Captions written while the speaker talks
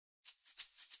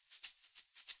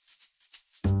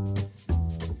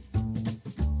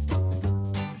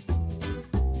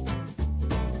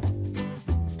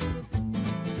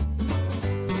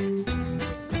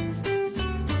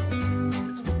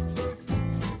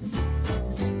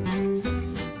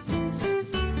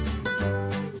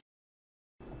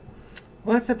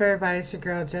What's up, everybody? It's your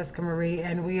girl Jessica Marie,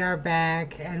 and we are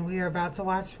back, and we are about to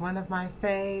watch one of my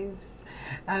faves.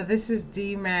 This is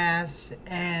Dimash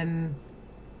and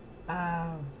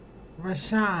uh,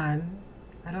 Raushan.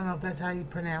 I don't know if that's how you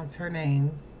pronounce her name.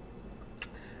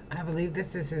 I believe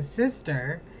this is his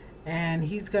sister, and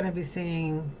he's going to be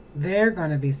singing, they're going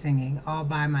to be singing All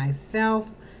by Myself,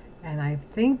 and I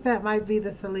think that might be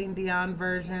the Celine Dion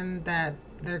version that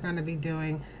they're going to be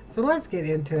doing. So let's get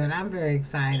into it. I'm very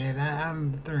excited.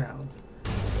 I'm thrilled.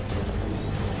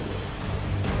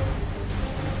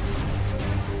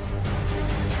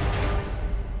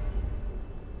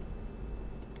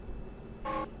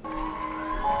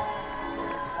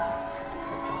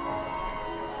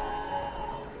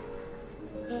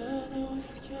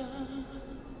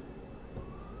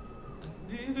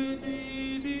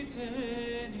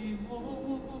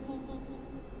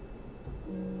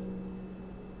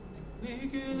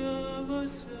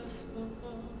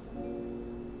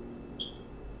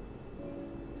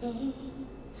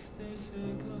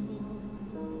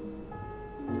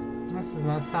 This is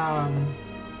my song.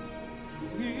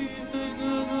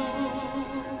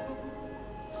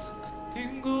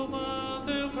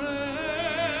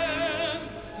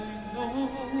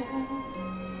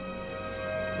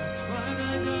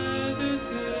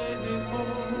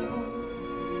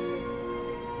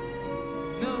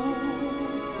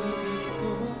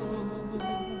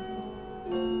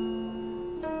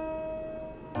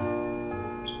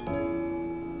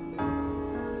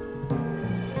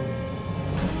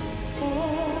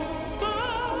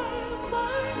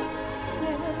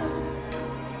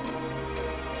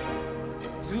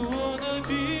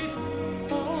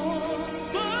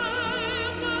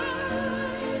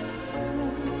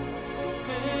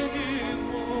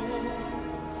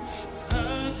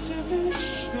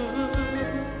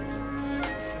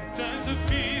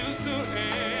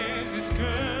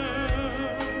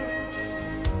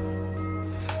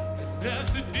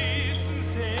 That's the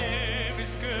distance every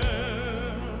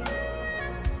girl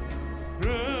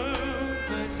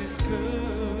runs this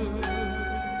girl.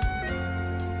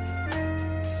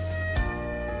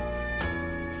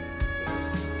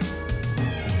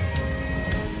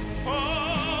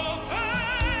 All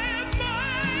by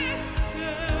myself,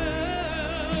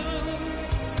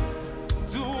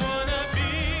 don't wanna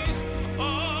be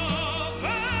all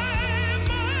by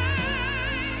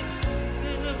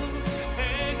myself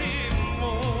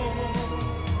anymore.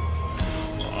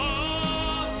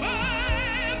 All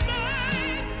by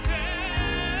myself,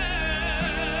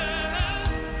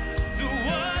 don't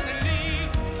wanna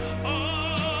live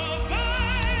all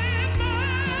by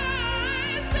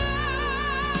myself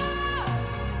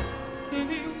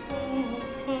anymore.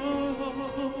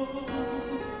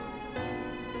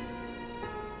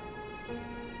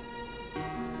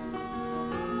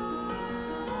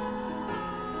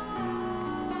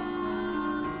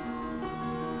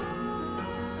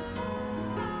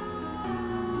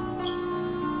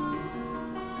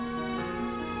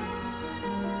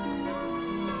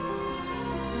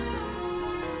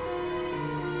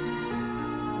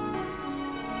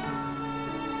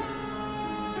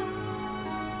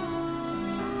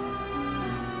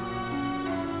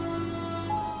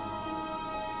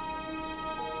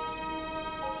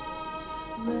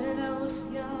 When I was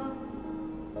young,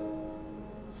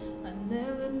 I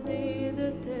never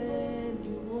needed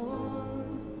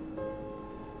anyone.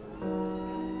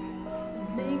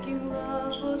 And making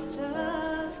love was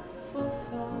just for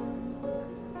fun.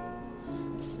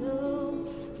 So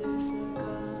stays a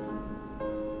gun.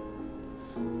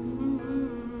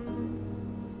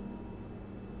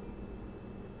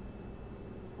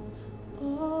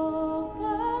 All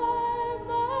by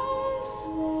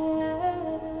myself.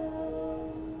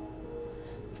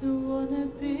 Don't wanna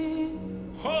be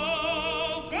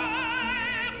All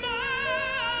by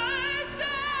myself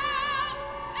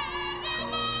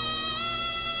anymore.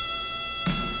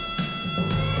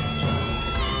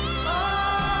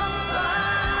 all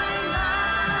by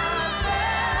myself.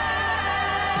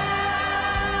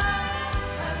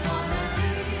 I wanna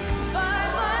be by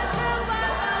myself, by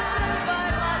myself, by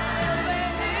myself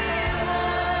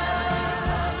anymore.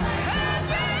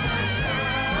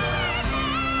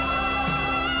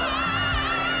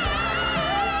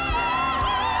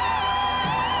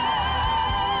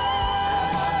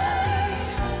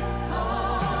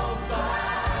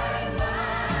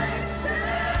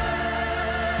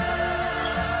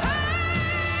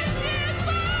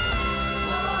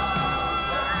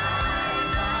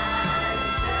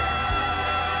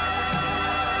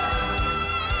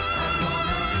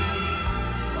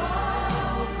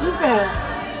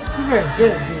 You very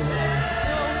good, Dimash.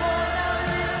 Don't wanna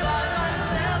live by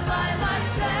myself, by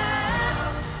myself.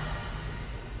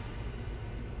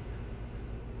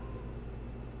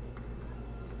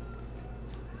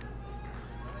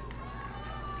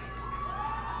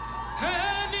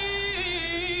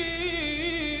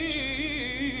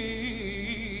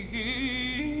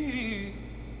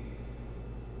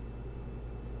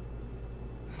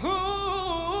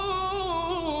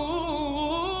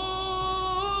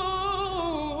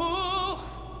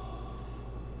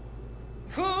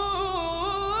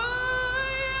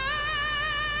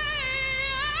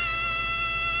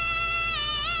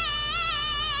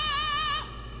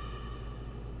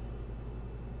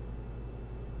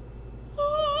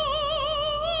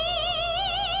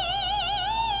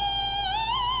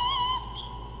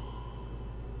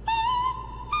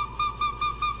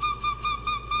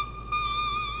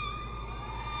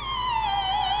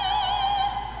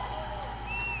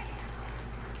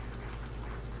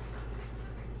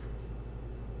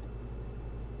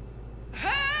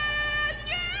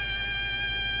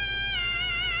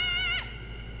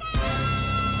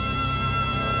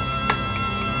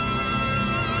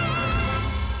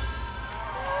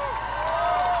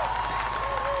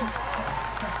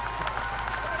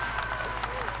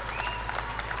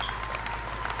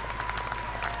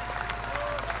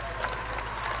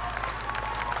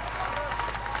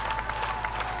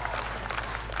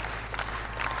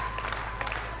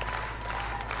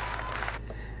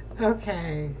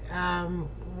 Okay,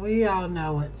 we all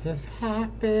know what just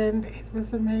happened. It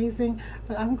was amazing,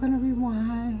 but I'm gonna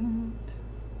rewind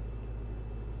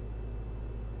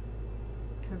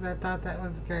because I thought that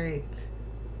was great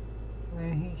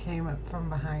when he came up from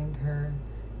behind her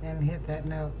and hit that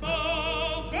note.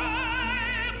 all by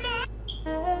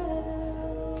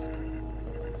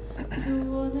To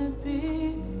wanna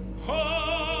be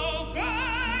all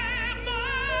by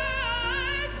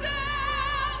myself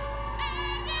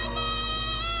anymore.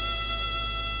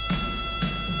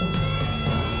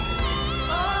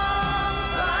 all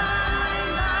by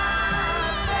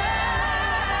myself.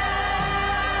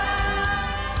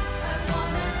 I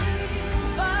wanna be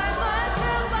by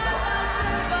myself, by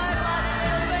myself, by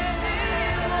myself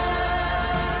anymore.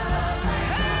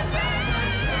 Myself, by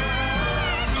myself.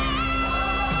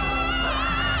 All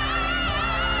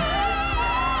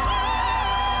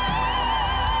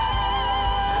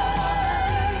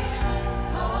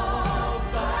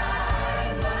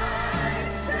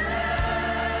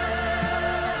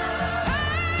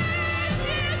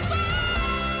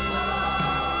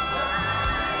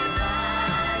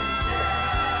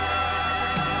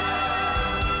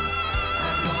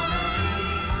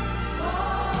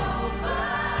by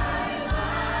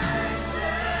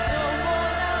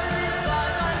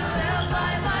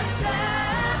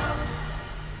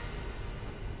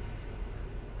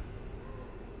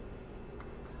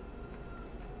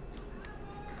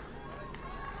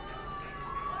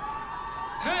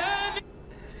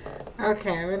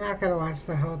Okay, we're not gonna watch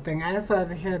the whole thing. I just wanted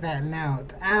to hear that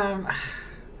note.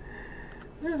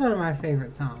 This is one of my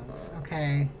favorite songs.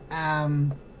 Okay,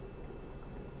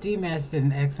 D-Mesh did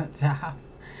an excellent job.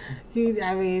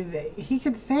 I mean, he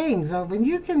can sing. So when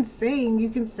you can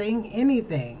sing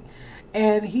anything.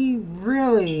 And he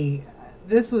really,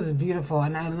 this was beautiful.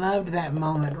 And I loved that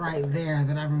moment right there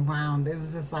that I rewound. It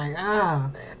was just like,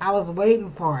 I was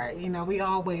waiting for it. You know, we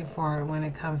all wait for it when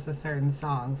it comes to certain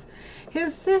songs.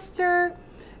 His sister,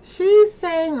 she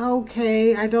sang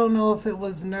okay. I don't know if it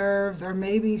was nerves or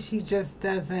maybe she just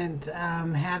doesn't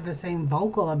have the same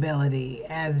vocal ability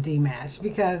as D-Mash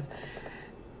because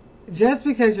just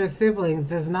because you're siblings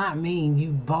does not mean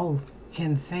you both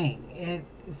can sing. It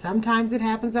sometimes it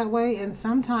happens that way, and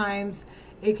sometimes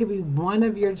it could be one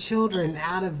of your children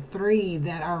out of three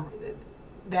that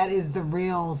is the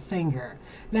real singer.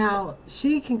 Now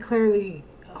she can clearly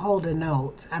hold a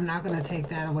note. I'm not going to take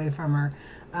that away from her,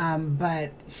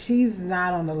 but she's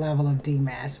not on the level of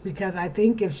D-Mash because I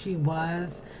think if she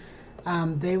was,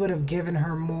 they would have given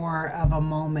her more of a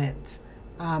moment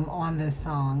on this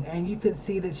song, and you could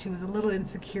see that she was a little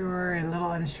insecure and a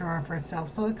little unsure of herself.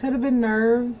 So it could have been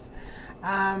nerves,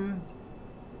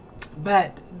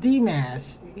 but D-Mash,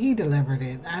 he delivered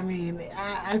it. I mean,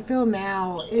 I feel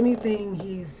now anything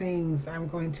he sings, I'm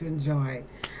going to enjoy.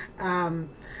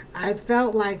 I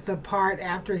felt like the part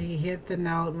after he hit the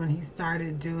note when he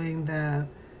started doing the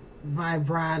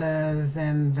vibratas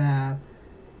and the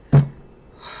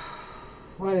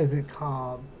what is it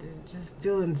called? Just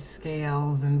doing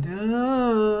scales and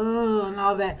and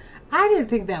all that. I didn't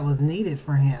think that was needed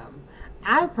for him.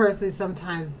 I personally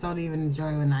sometimes don't even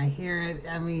enjoy when I hear it.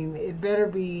 I mean, it better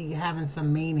be having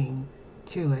some meaning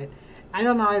to it. I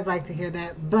don't always like to hear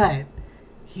that, but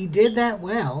he did that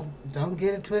well. Don't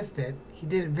get it twisted. He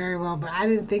did it very well, but I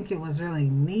didn't think it was really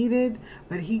needed.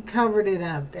 But he covered it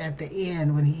up at the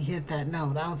end when he hit that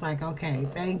note. I was like, okay,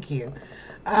 thank you.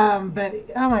 But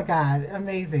oh my God,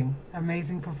 amazing,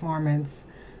 amazing performance.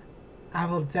 I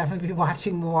will definitely be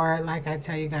watching more. Like I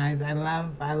tell you guys, I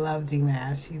love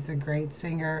Dimash. He's a great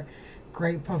singer,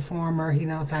 great performer. He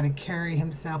knows how to carry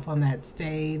himself on that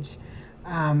stage.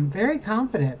 Very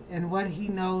confident in what he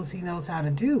knows how to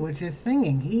do, which is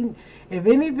singing. If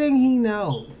anything, he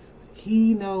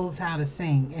knows how to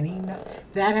sing, and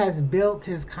that has built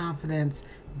his confidence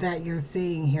that you're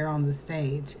seeing here on the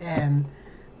stage. And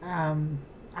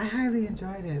I highly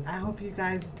enjoyed it. I hope you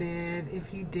guys did.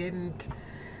 If you didn't,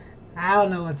 I don't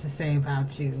know what to say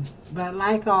about you. But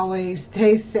like always,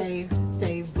 stay safe,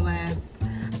 stay blessed.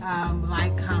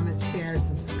 Like, comment, share,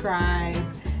 subscribe.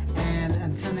 And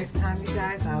until next time, you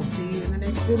guys, I'll see you in the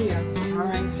next video. All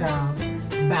right,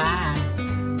 y'all. Bye.